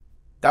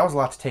That was a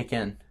lot to take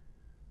in.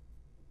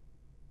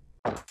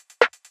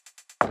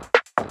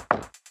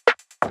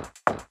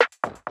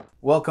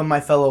 Welcome, my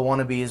fellow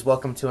wannabes.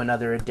 Welcome to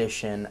another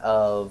edition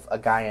of A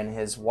Guy and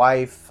His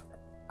Wife.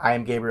 I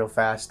am Gabriel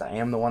Fast. I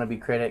am the wannabe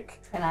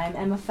critic. And I'm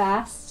Emma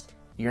Fast.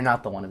 You're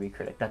not the wannabe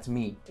critic. That's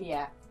me.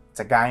 Yeah.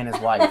 It's A Guy and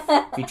His Wife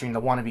featuring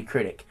the wannabe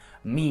critic.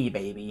 Me,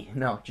 baby.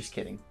 No, just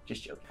kidding.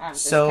 Just joking. I'm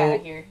just kind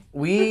of here.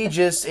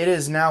 It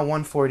is now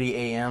 1:40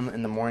 a.m.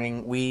 in the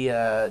morning. We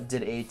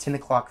did a 10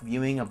 o'clock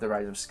viewing of The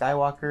Rise of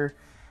Skywalker.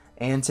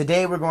 And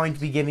today we're going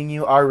to be giving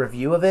you our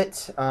review of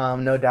it.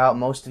 No doubt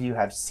most of you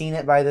have seen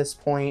it by this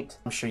point.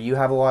 I'm sure you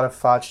have a lot of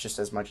thoughts just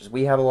as much as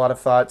we have a lot of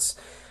thoughts.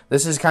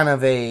 This is kind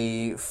of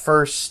a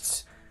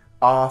first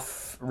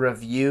off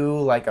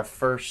review, like a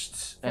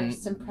first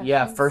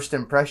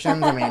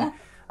impressions. I mean,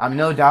 I'm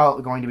no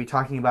doubt going to be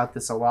talking about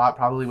this a lot,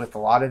 probably with a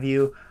lot of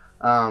you.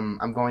 I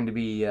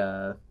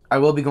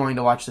will be going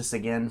to watch this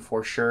again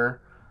for sure.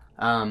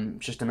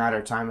 It's just a matter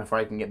of time before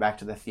I can get back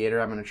to the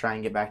theater. I'm going to try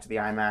and get back to the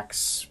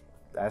IMAX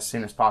as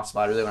soon as possible.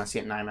 I really want to see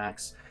it in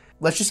IMAX.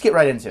 Let's just get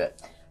right into it.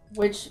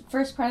 Which,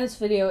 first part of this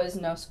video is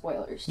no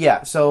spoilers.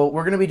 Yeah, so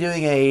we're going to be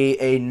doing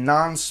a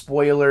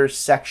non-spoiler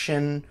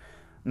section.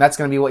 And that's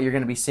going to be what you're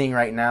going to be seeing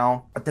right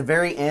now. At the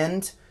very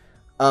end,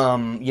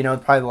 probably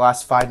the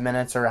last 5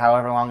 minutes or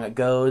however long it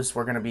goes,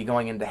 we're going to be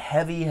going into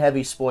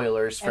heavy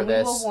spoilers for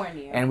this. And we will warn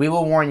you. And we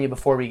will warn you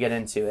before we get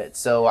into it.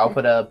 So I'll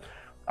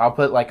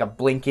put like a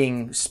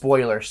blinking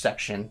spoiler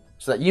section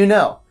so that you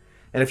know.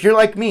 And if you're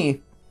like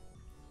me,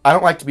 I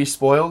don't like to be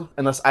spoiled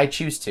unless I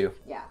choose to.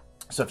 Yeah.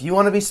 So if you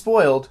want to be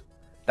spoiled,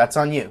 that's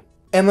on you.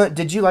 Emma,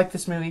 did you like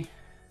this movie?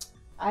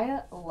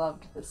 I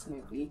loved this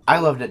movie. I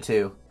loved it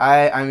too.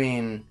 I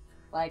mean...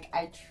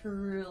 I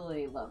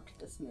truly loved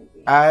this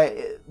movie.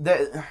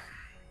 The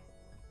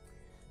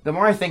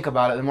more I think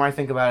about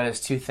it as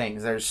two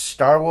things. There's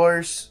Star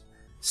Wars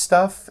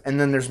stuff,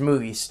 and then there's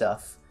movie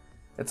stuff.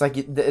 It's like,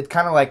 it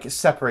kind of like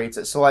separates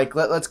it. So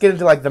let's get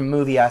into like the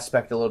movie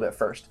aspect a little bit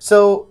first.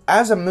 So,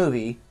 as a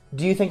movie...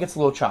 do you think it's a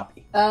little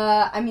choppy?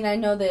 I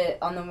know that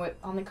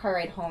on the car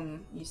ride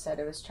home, you said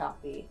it was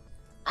choppy.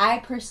 I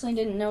personally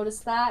didn't notice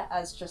that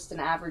as just an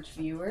average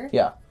viewer.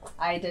 Yeah.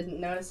 I didn't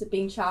notice it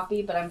being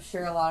choppy, but I'm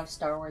sure a lot of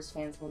Star Wars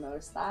fans will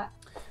notice that.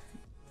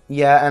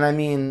 Yeah, and I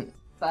mean,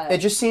 it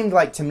just seemed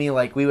like to me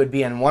like we would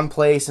be in one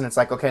place, and it's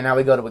like, okay, now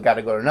we got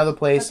to go to another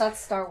place. But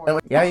that's Star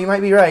Wars. Yeah, you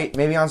might be right,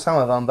 maybe on some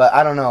of them, but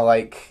I don't know.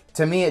 Like,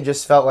 to me, it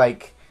just felt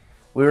like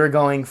we were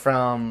going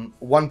from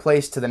one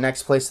place to the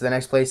next place to the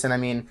next place, and I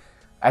mean,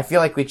 I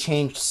feel like we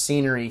changed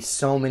scenery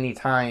so many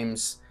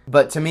times,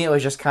 but to me it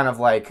was just kind of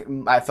like,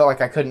 I felt like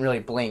I couldn't really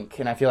blink,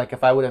 and I feel like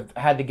if I would have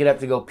had to get up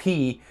to go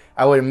pee,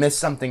 I would have missed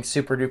something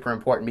super duper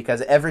important,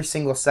 because every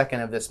single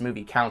second of this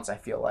movie counts, I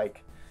feel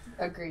like.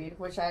 Agreed,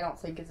 which I don't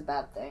think is a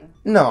bad thing.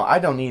 No, I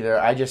don't either.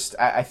 I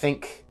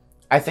think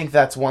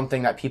that's one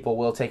thing that people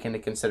will take into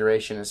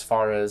consideration as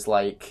far as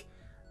like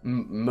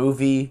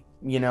movie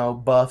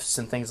buffs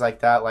and things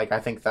like that. Like, I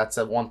think that's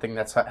one thing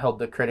that's held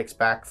the critics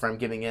back from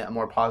giving it a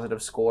more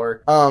positive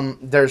score.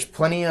 There's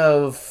plenty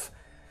of,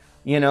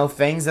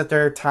 things that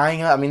they're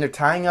tying up. I mean, they're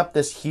tying up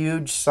this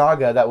huge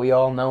saga that we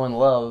all know and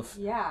love.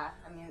 Yeah,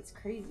 I mean, it's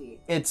crazy.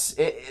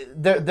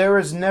 There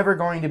is never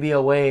going to be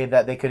a way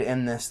that they could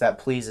end this that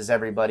pleases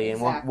everybody,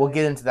 and exactly. we'll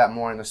get into that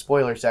more in the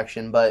spoiler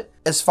section. But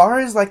as far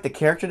as like the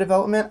character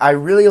development, I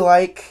really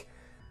like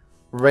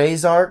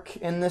Rey's arc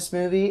in this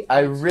movie. I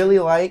really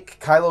like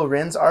Kylo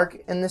Ren's arc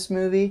in this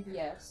movie.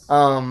 Yes.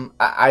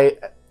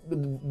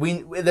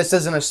 This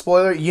isn't a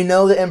spoiler.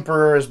 The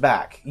Emperor is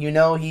back.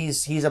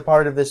 He's a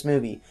part of this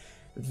movie.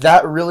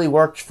 That really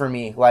worked for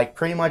me. Like,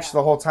 pretty much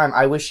the whole time.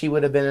 I wish he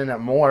would have been in it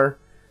more.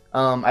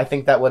 I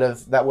think that would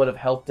have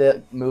helped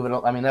it move it.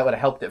 I mean, that would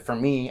have helped it for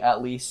me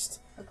at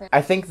least. Okay.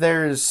 I think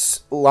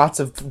there's lots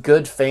of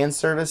good fan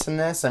service in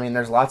this. I mean,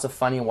 there's lots of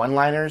funny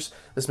one-liners.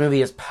 This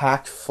movie is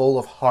packed full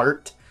of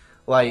heart.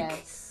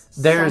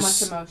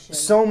 There's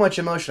so much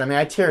emotion. I mean,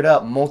 I teared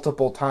up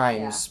multiple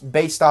times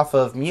based off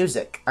of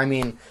music. I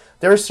mean,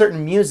 there was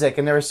certain music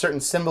and there was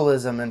certain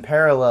symbolism and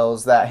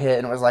parallels that hit,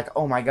 and it was like,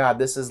 oh my god,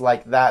 this is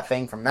like that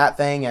thing from that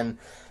thing, and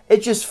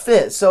it just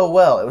fit so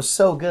well. It was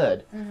so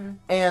good. Mm-hmm.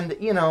 And,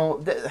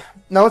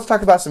 now let's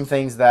talk about some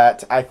things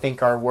that I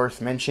think are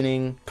worth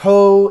mentioning.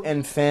 Poe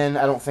and Finn,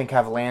 I don't think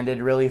have landed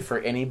really for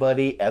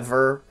anybody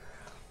ever.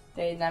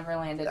 They never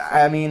landed.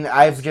 I mean,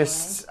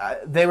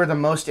 they were the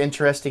most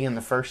interesting in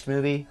the first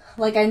movie.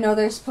 Like, I know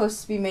they're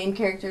supposed to be main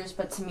characters,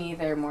 but to me,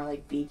 they're more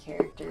like B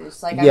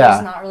characters. Like, I'm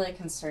just not really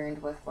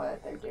concerned with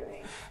what they're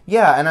doing.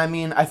 Yeah, and I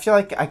mean, I feel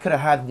like I could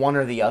have had one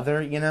or the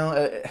other,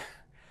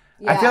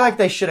 I feel like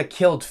they should have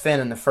killed Finn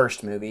in the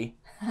first movie.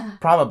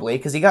 Probably,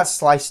 because he got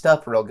sliced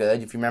up real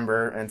good, if you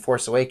remember, in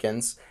Force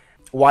Awakens.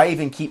 Why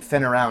even keep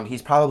Finn around?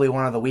 He's probably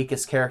one of the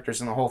weakest characters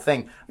in the whole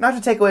thing. Not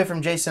to take away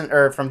from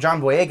from John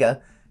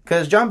Boyega,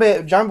 because John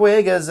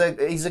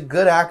Boyega he's a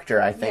good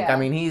actor, I think. Yeah. I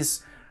mean,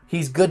 he's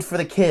good for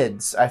the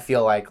kids, I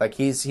feel like. Like,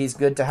 he's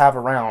good to have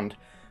around.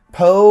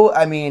 Poe,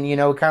 I mean, you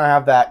know, kind of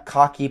have that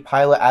cocky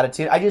pilot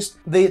attitude.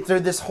 Through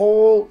this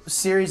whole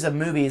series of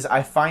movies,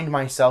 I find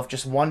myself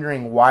just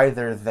wondering why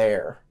they're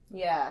there.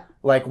 Yeah.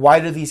 Like, why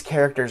do these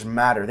characters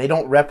matter? They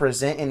don't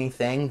represent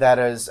anything that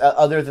is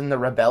other than the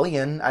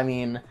rebellion. I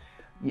mean,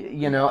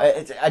 you know,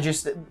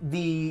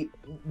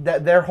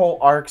 their whole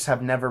arcs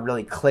have never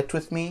really clicked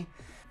with me.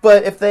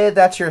 But if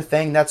that's your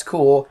thing, that's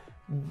cool.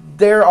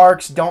 Their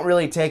arcs don't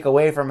really take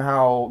away from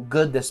how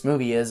good this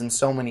movie is in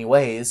so many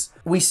ways.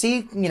 We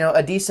see, you know,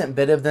 a decent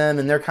bit of them,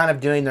 and they're kind of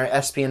doing their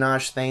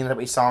espionage thing that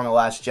we saw in The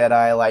Last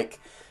Jedi, like,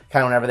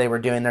 kind of whenever they were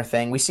doing their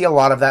thing. We see a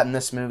lot of that in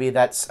this movie.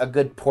 That's a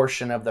good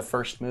portion of the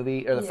first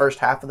movie, or the first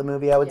half of the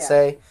movie, I would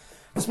say.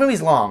 This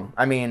movie's long.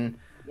 I mean,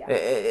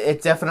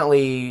 it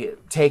definitely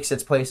takes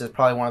its place as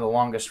probably one of the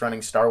longest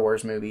running Star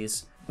Wars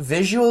movies.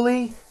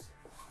 Visually,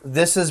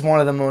 this is one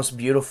of the most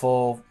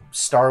beautiful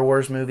Star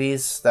Wars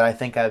movies that I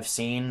think I've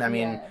seen. I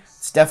mean,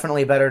 it's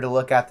definitely better to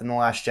look at than The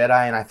Last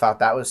Jedi, and I thought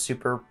that was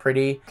super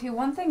pretty. Okay,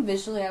 one thing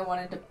visually I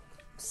wanted to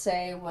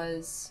say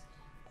was,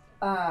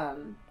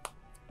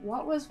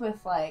 what was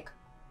with, like,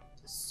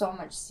 so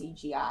much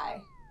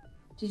CGI?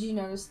 Did you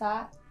notice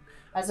that?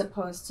 As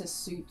opposed to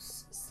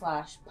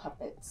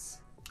suits/puppets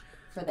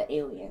for the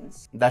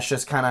aliens. That's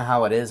just kind of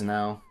how it is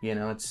now. You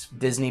know, it's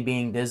Disney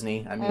being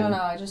Disney. I don't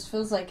know, it just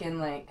feels like in,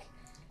 like,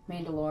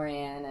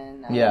 Mandalorian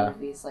and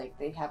movies, like,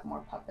 they have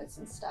more puppets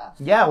and stuff.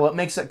 Yeah, well, it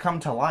makes it come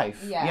to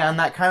life. Yeah, and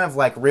that kind of,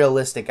 like,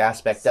 realistic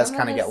aspect does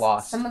kind of get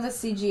lost. Some of the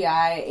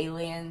CGI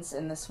aliens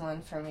in this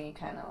one, for me,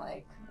 kind of,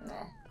 like,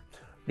 meh.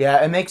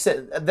 Yeah, it makes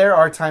it... There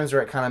are times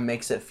where it kind of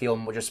makes it feel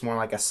just more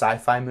like a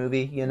sci-fi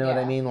movie, you know what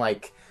I mean?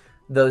 Like,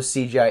 those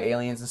CGI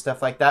aliens and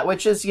stuff like that,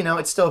 which is, you know,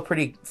 it's still a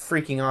pretty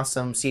freaking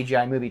awesome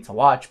CGI movie to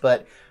watch,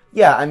 but,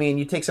 yeah, I mean,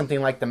 you take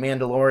something like The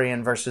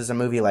Mandalorian versus a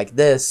movie like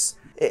this...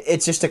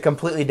 It's just a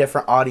completely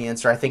different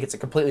audience, or I think it's a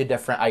completely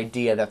different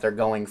idea that they're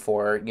going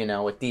for, you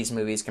know, with these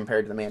movies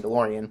compared to The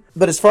Mandalorian.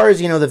 But as far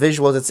as, you know, the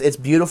visuals, it's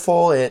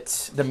beautiful.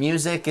 The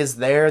music is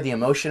there. The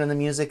emotion in the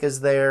music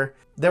is there.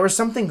 There was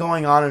something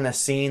going on in a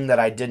scene that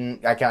I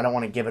don't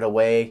want to give it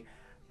away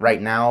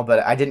right now, but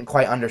I didn't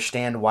quite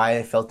understand why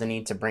I felt the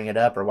need to bring it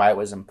up or why it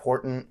was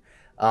important.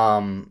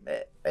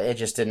 It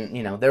just didn't,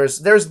 you know, there's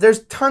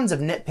tons of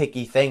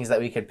nitpicky things that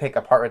we could pick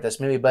apart with this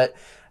movie, but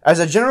as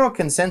a general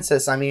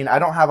consensus, I mean, I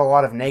don't have a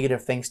lot of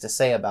negative things to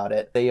say about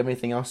it. Do you have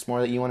anything else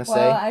more that you want to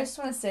say? Well, I just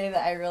want to say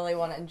that I really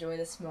want to enjoy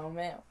this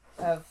moment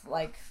of,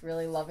 like,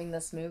 really loving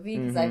this movie,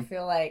 because I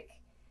feel like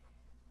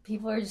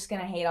people are just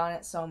going to hate on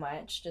it so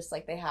much, just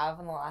like they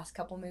have in the last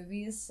couple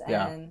movies,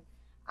 and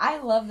I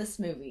love this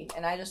movie,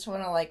 and I just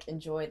want to, like,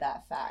 enjoy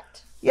that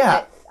fact.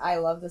 Yeah. I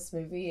love this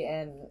movie,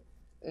 and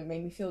it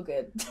made me feel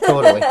good.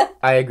 Totally.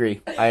 I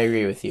agree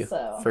with you.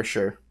 For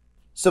sure.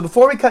 So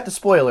before we cut to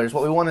spoilers,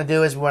 what we want to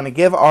do is we want to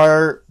give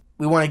our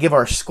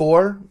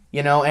score,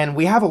 you know, and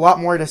we have a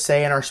lot more to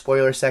say in our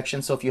spoiler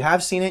section. So if you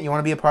have seen it, you want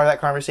to be a part of that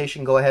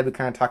conversation, go ahead. We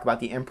kind of talk about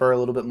the Emperor a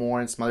little bit more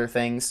and some other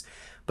things.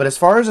 But as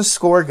far as a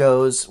score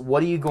goes,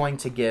 what are you going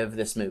to give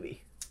this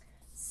movie?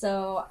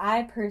 So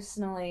I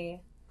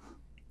personally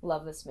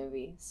love this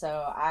movie.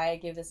 So I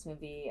give this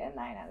movie a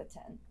 9 out of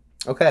 10.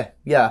 Okay.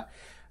 Yeah.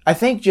 I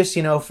think just,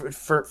 you know,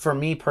 for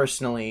me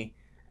personally,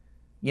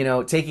 you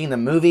know, taking the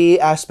movie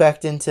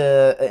aspect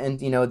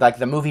and, you know, like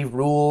the movie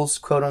rules,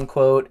 quote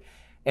unquote,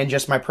 and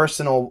just my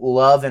personal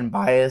love and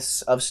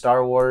bias of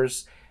Star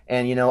Wars.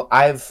 And, you know,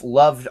 I've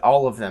loved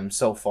all of them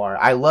so far.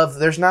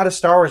 There's not a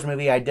Star Wars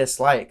movie I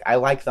dislike. I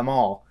like them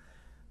all.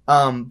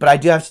 But I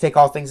do have to take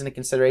all things into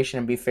consideration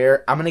and be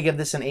fair. I'm going to give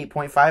this an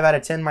 8.5 out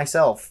of 10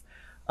 myself.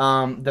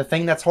 The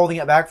thing that's holding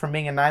it back from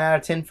being a 9 out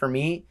of 10 for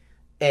me,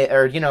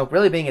 or, you know,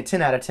 really being a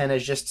 10 out of 10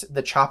 is just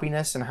the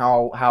choppiness and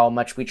how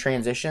much we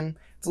transition.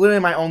 It's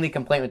literally my only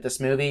complaint with this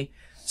movie.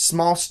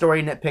 Small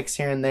story nitpicks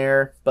here and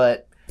there,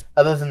 but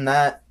other than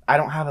that, I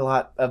don't have a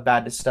lot of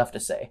bad stuff to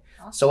say.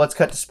 Awesome. So let's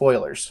cut to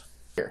spoilers.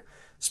 Here.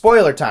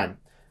 Spoiler time.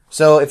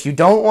 So if you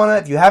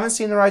haven't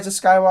seen The Rise of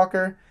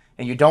Skywalker,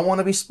 and you don't want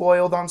to be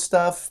spoiled on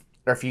stuff,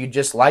 or if you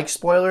just like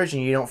spoilers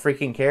and you don't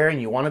freaking care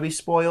and you want to be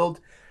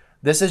spoiled,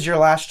 this is your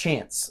last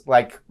chance.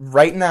 Like,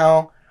 right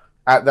now,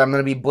 I'm going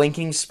to be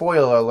blinking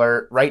spoiler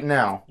alert right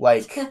now.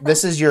 Like,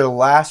 this is your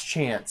last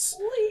chance.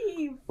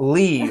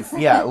 Leave.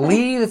 Yeah,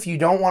 leave if you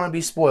don't want to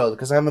be spoiled,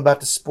 because I'm about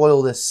to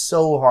spoil this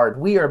so hard.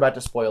 We are about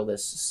to spoil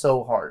this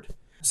so hard.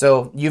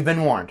 So, you've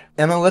been warned.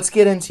 Emma, let's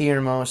get into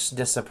your most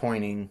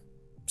disappointing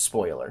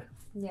spoiler.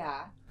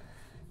 Yeah.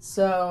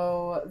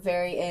 So,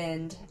 very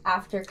end,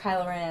 after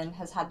Kylo Ren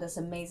has had this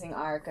amazing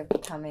arc of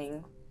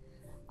becoming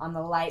on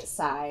the light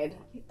side,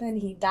 then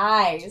he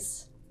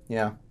dies.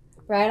 Yeah.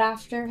 Right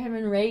after him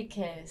and Rey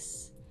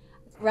kiss.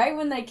 Right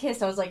when they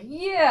kissed, I was like,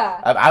 yeah!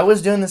 I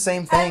was doing the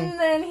same thing. And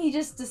then he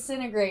just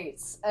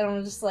disintegrates. And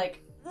I'm just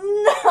like,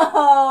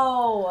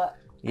 no!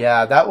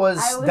 Yeah, I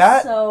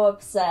was so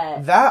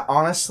upset. That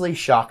honestly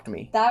shocked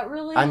me. That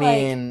really, I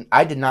mean,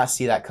 I did not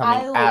see that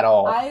coming at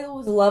all. I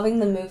was loving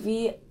the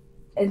movie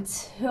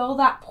until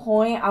that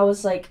point. I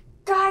was like,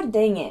 God God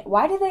dang it.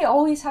 Why do they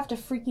always have to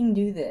freaking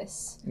do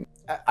this?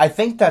 I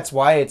think that's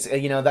why it's, I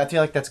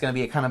feel like that's going to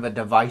be a kind of a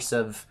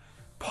divisive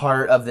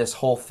part of this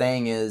whole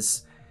thing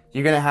is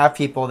you're going to have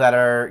people that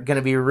are going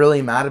to be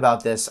really mad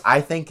about this.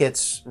 I think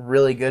it's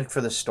really good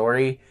for the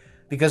story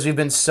because we've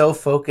been so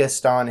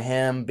focused on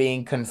him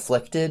being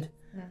conflicted,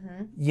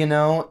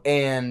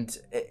 and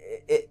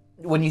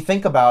when you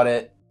think about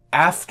it,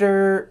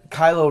 after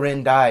Kylo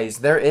Ren dies,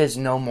 there is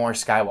no more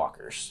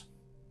Skywalkers.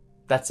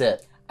 That's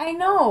it. I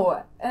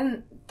know,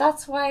 and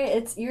that's why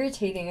it's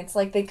irritating. It's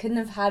like they couldn't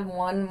have had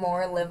one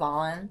more live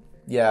on.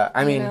 Yeah,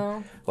 I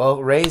mean,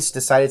 well, Rey's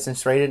decided,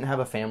 since Rey didn't have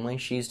a family,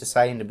 she's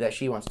deciding that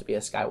she wants to be a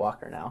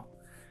Skywalker now.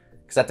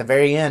 Because at the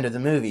very end of the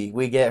movie,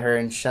 we get her,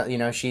 and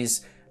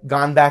she's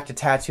gone back to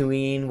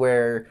Tatooine,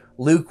 where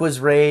Luke was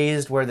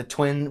raised, where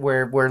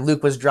where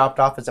Luke was dropped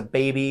off as a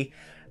baby,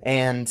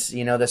 and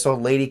this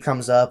old lady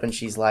comes up, and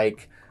she's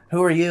like,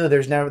 "Who are you?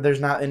 There's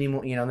not any,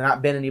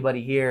 not been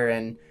anybody here,"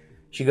 and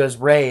she goes,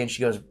 "Rey," and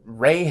she goes,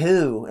 "Rey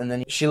who?" And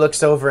then she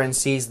looks over and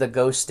sees the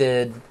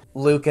ghosted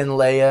Luke and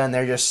Leia, and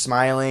they're just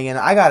smiling. And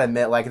I gotta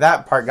admit, like,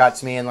 that part got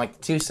to me, and like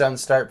the two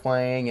sons start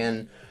playing,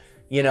 and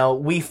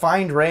we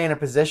find Rey in a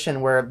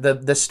position where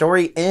the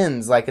story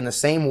ends like in the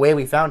same way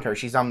we found her.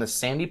 She's on this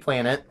sandy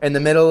planet in the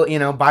middle,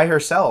 by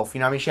herself. She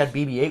had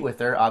BB-8 with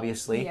her,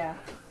 obviously. Yeah.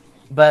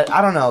 But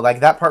I don't know, like,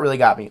 that part really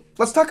got me.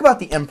 Let's talk about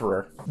the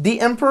Emperor. The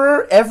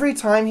Emperor, every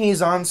time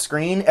he's on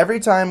screen, every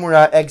time we're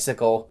at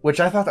Exegol, which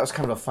I thought that was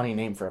kind of a funny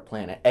name for a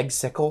planet.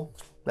 Exegol?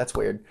 That's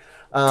weird.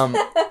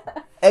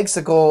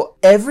 Exegol,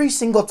 every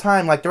single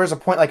time, like, there was a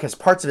point, like, his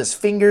parts of his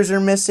fingers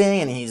are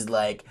missing, and he's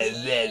like,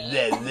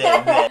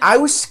 I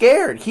was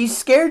scared. He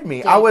scared me.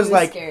 Yeah, I was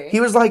like, scary. he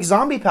was like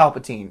zombie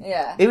Palpatine.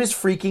 Yeah. It was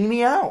freaking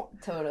me out.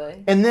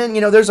 Totally. And then,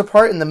 there's a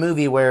part in the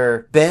movie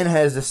where Ben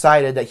has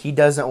decided that he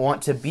doesn't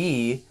want to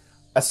be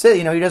a Sith.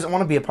 He doesn't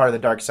want to be a part of the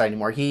dark side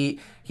anymore. He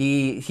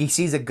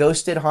sees a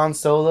ghosted Han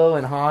Solo,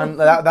 and Han,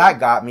 that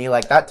got me,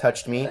 like, that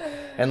touched me.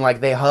 And,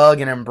 like, they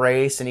hug and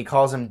embrace, and he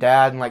calls him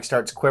Dad, and, like,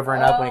 starts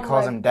quivering up when he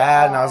calls him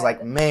Dad. And I was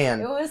like, man.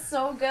 It was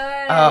so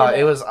good. Oh,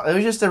 it was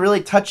just a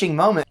really touching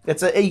moment.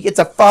 It's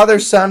a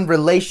father-son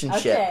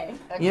relationship. Okay.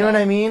 You know what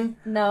I mean?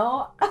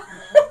 No.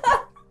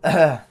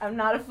 I'm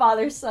not a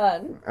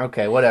father-son.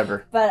 Okay,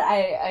 whatever. But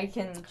I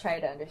can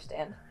try to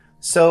understand.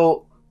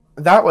 So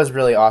that was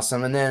really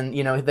awesome. And then,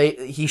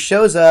 he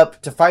shows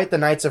up to fight the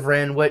Knights of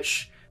Ren,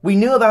 which we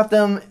knew about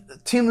them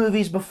 2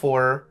 movies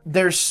before.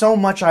 There's so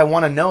much I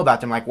want to know about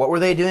them. Like, what were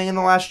they doing in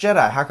The Last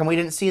Jedi? How come we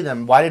didn't see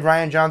them? Why did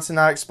Rian Johnson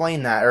not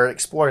explain that or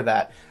explore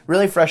that?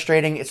 Really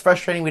frustrating. It's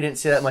frustrating we didn't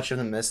see that much of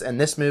them in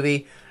this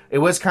movie. It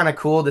was kind of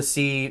cool to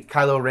see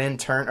Kylo Ren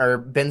or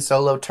Ben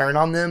Solo turn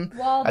on them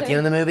at the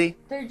end of the movie.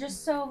 They're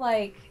just so,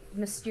 like,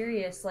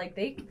 mysterious. Like,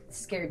 they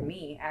scared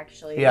me,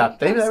 actually. Yeah,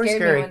 they were scared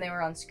scary me when they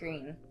were on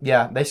screen.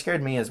 Yeah, they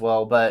scared me as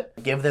well, but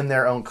give them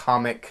their own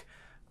comic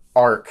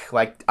arc.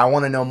 Like, I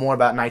want to know more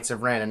about Knights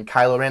of Ren and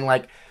Kylo Ren.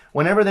 Like,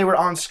 whenever they were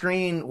on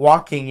screen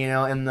walking,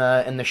 in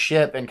the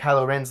ship, and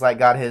Kylo Ren's like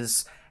got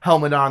his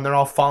helmet on, they're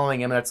all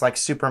following him, and it's like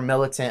super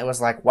militant. It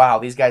was like, wow,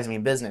 these guys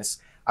mean business.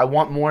 I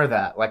want more of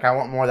that. Like, I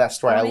want more of that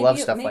story. I love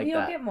stuff like that. Maybe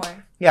you'll get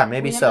more. Yeah,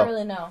 maybe so. You never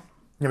really know.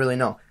 You really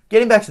know.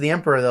 Getting back to the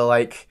Emperor, though,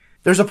 like,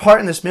 there's a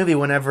part in this movie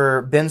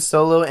whenever Ben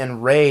Solo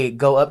and Rey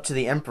go up to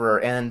the Emperor,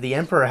 and the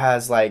Emperor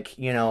has, like,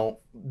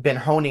 been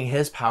honing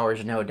his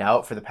powers, no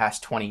doubt, for the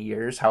past 20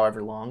 years,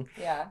 however long.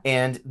 Yeah.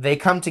 And they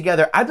come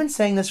together. I've been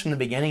saying this from the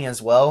beginning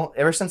as well.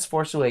 Ever since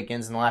Force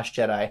Awakens and The Last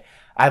Jedi,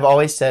 I've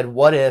always said,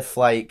 what if,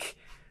 like,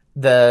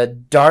 the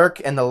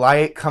dark and the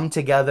light come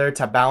together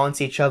to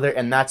balance each other,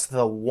 and that's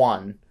the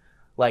one.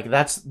 Like,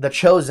 that's the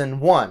chosen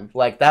one.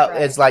 Like,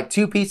 that is like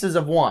 2 pieces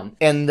of one.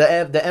 And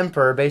the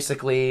Emperor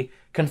basically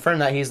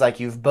confirmed that. He's like,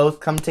 you've both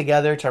come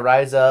together to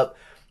rise up,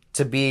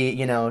 to be,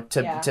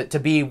 to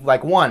be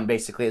like one,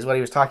 basically, is what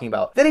he was talking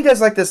about. Then he does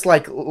like this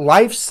like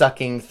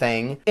life-sucking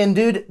thing. And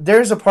dude,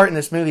 there's a part in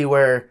this movie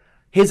where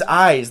his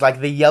eyes, like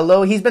the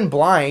yellow, he's been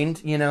blind,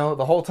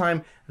 the whole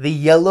time. The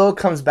yellow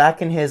comes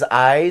back in his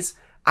eyes.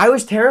 I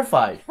was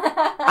terrified.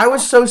 I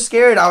was so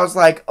scared. I was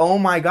like, oh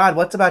my God,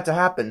 what's about to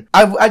happen?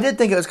 I did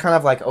think it was kind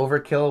of like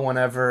overkill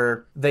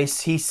whenever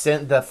he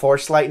sent the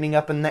Force lightning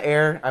up in the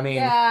air. I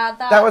mean,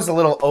 that was a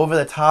little over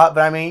the top,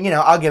 but I mean,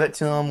 I'll give it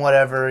to him,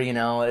 whatever,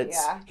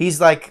 he's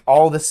like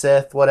all the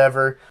Sith,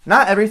 whatever.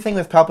 Not everything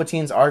with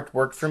Palpatine's arc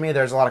worked for me.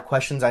 There's a lot of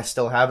questions I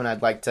still have, and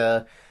I'd like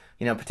to,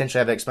 potentially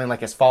have to explain,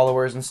 like, his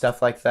followers and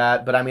stuff like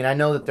that. But I mean, I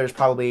know that there's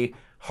probably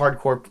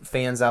hardcore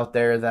fans out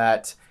there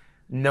that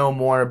know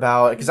more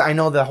about, because I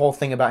know the whole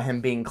thing about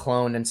him being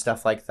cloned and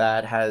stuff like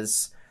that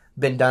has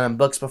been done in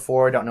books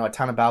before. Don't know a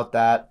ton about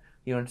that.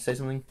 You want to say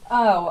something?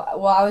 Oh,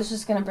 well, I was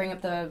just going to bring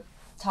up the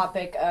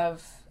topic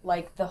of,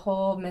 like, the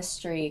whole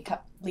mystery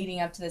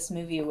leading up to this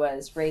movie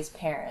was Rey's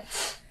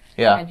parents.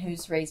 Yeah. And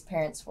whose Rey's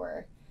parents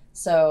were.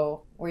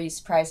 So, were you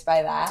surprised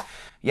by that?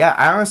 Yeah,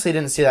 I honestly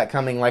didn't see that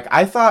coming. Like,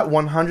 I thought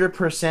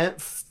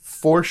 100%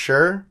 for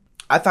sure,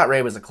 I thought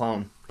Rey was a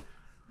clone.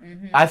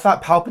 Mm-hmm. I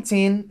thought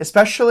Palpatine,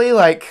 especially,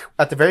 like,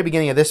 at the very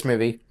beginning of this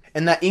movie,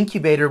 in that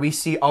incubator, we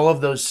see all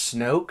of those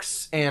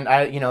Snokes, and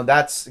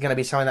that's going to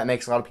be something that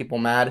makes a lot of people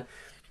mad.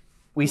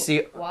 We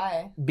see...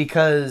 Why?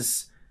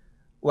 Because,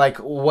 like,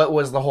 what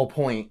was the whole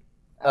point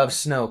of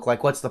Snoke?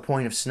 Like, what's the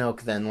point of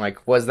Snoke then?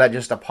 Like, was that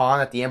just a pawn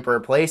that the Emperor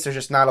placed? There's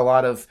just not a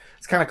lot of...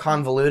 It's kind of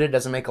convoluted,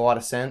 doesn't make a lot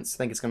of sense. I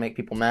think it's going to make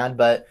people mad,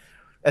 but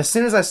as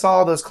soon as I saw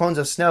all those clones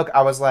of Snoke,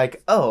 I was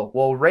like, oh,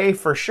 well, Rey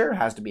for sure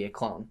has to be a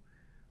clone.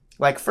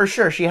 Like, for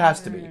sure, she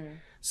has to be.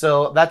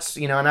 So that's,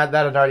 and that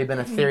had already been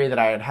a theory that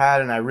I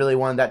had, and I really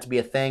wanted that to be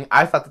a thing.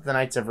 I thought that the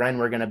Knights of Ren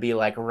were going to be,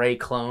 like, Rey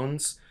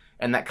clones,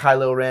 and that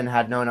Kylo Ren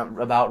had known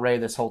about Rey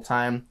this whole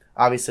time.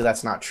 Obviously,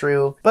 that's not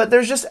true. But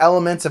there's just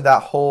elements of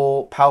that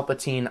whole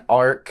Palpatine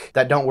arc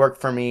that don't work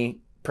for me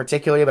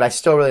particularly, but I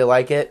still really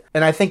like it.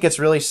 And I think it's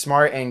really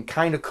smart and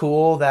kind of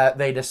cool that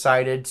they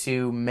decided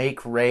to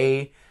make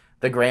Rey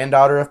the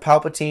granddaughter of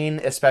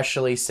Palpatine,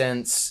 especially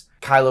since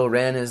Kylo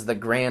Ren is the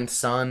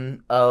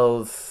grandson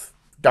of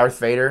Darth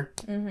Vader.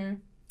 Mm-hmm.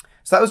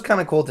 So that was kind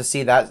of cool to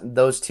see that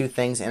those two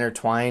things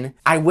intertwine.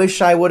 I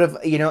wish I would have,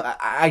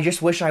 I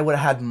just wish I would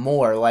have had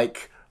more.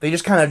 Like, they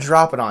just kind of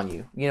drop it on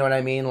you. You know what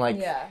I mean? Like,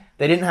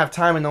 They didn't have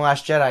time in The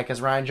Last Jedi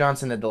because Rian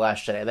Johnson did The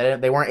Last Jedi.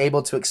 They weren't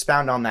able to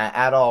expound on that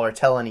at all or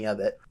tell any of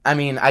it. I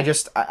mean,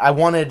 I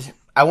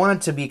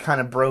wanted to be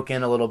kind of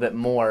broken a little bit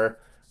more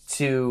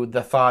to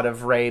the thought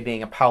of Rey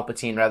being a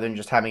Palpatine rather than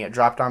just having it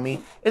dropped on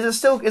me.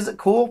 Is it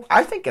cool?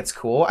 I think it's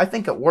cool. I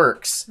think it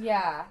works.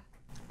 Yeah.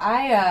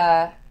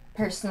 I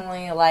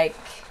personally like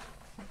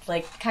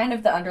kind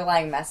of the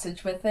underlying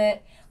message with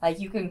it. Like,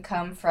 you can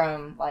come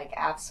from like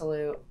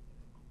absolute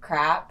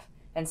crap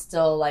and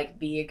still like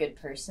be a good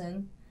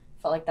person.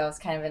 Felt like that was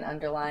kind of an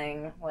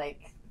underlying,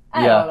 like,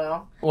 I don't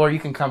know. Or you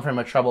can come from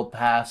a troubled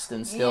past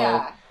and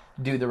still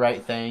do the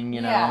right thing,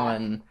 and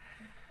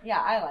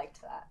I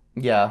liked that.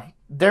 Yeah.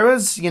 There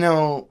was,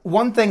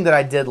 one thing that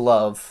I did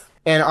love,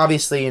 and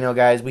obviously,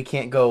 guys, we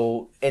can't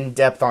go in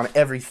depth on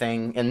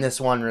everything in this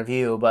one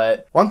review,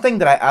 but one thing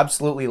that I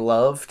absolutely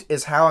loved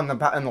is how in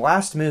the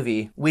last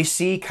movie, we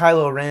see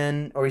Kylo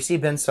Ren, or we see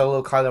Ben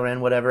Solo, Kylo Ren,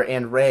 whatever,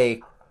 and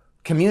Rey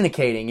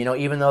communicating,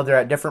 even though they're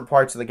at different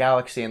parts of the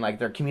galaxy, and like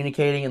they're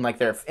communicating and like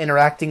they're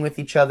interacting with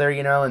each other,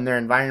 in their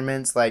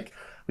environments. Like,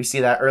 we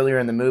see that earlier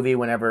in the movie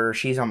whenever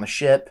she's on the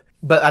ship.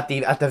 But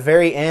at the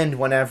very end,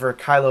 whenever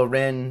Kylo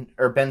Ren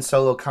or Ben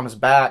Solo comes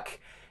back,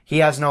 he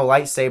has no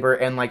lightsaber,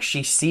 and like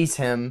she sees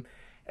him,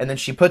 and then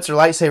she puts her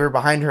lightsaber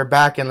behind her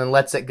back and then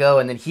lets it go,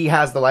 and then he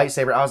has the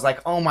lightsaber. I was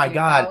like, oh my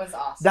God. That was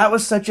awesome. That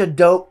was such a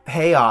dope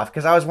payoff,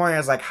 because I was wondering, I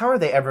was like, how are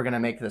they ever going to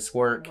make this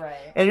work? Right.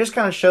 And it just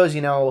kind of shows,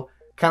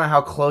 kind of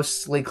how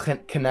closely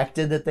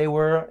connected that they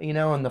were,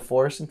 in the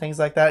Force and things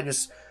like that. It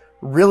just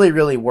really,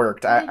 really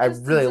worked. I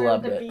really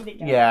loved it.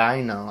 Yeah,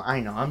 I know.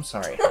 I'm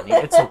sorry, honey.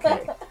 It's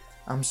okay.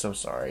 I'm so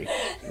sorry.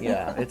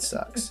 Yeah, it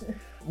sucks.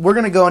 We're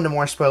going to go into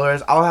more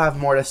spoilers. I'll have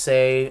more to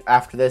say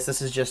after this.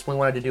 This is just, we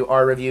wanted to do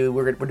our review.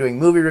 We're doing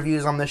movie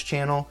reviews on this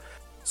channel.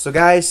 So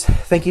guys,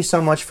 thank you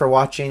so much for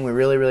watching. We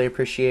really, really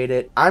appreciate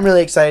it. I'm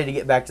really excited to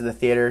get back to the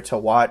theater to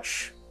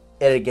watch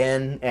it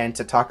again and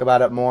to talk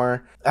about it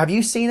more. Have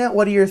you seen it?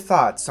 What are your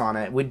thoughts on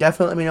it?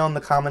 Definitely let me know in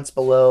the comments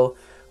below.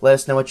 Let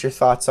us know what your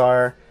thoughts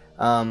are.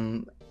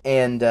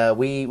 And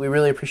we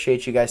really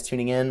appreciate you guys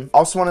tuning in.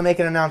 Also want to make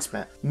an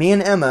announcement. Me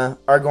and Emma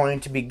are going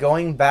to be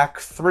going back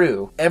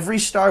through every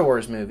Star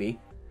Wars movie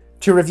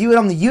to review it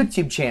on the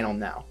YouTube channel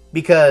now,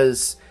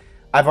 because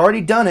I've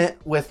already done it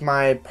with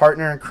my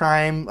partner in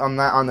crime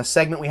on the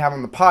segment we have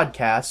on the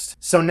podcast.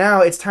 So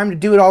now it's time to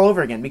do it all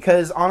over again,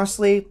 because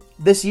honestly,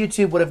 this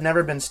YouTube would have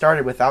never been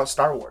started without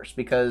Star Wars,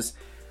 because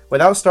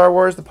without Star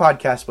Wars, the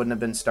podcast wouldn't have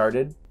been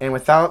started, and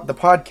without the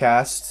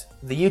podcast,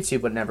 the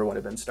YouTube would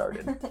have been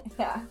started.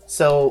 Yeah.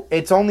 So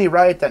it's only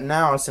right that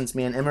now, since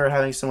me and Emma are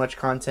having so much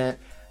content,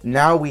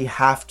 now we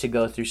have to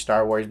go through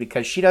Star Wars,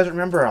 because she doesn't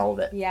remember all of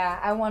it. Yeah,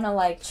 I want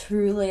to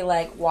truly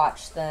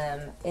watch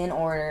them in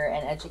order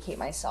and educate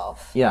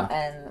myself. Yeah.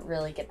 And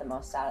really get the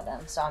most out of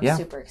them. So I'm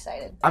super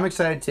excited. I'm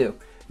excited too.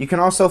 You can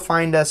also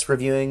find us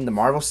reviewing the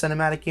Marvel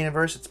Cinematic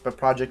Universe. It's a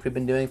project we've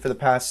been doing for the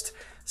past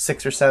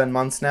 6 or 7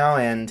 months now,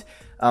 and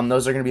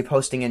those are going to be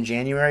posting in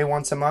January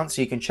once a month,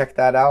 so you can check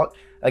that out.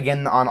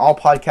 Again, on all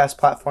podcast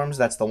platforms,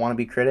 that's The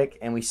Wannabe Critic,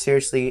 and we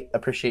seriously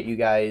appreciate you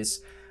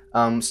guys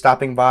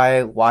stopping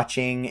by,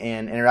 watching,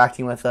 and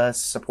interacting with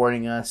us,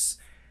 supporting us,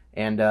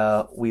 and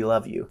we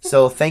love you.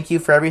 So thank you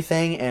for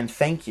everything, and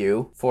thank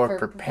you for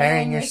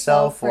preparing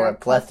yourself for a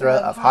plethora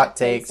of hot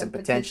takes and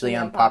potentially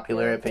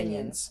unpopular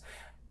opinions.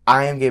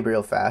 I am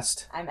Gabriel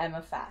Fast. I'm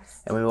Emma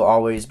Fast. And we will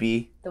always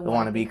be the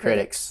Wannabe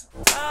Critics.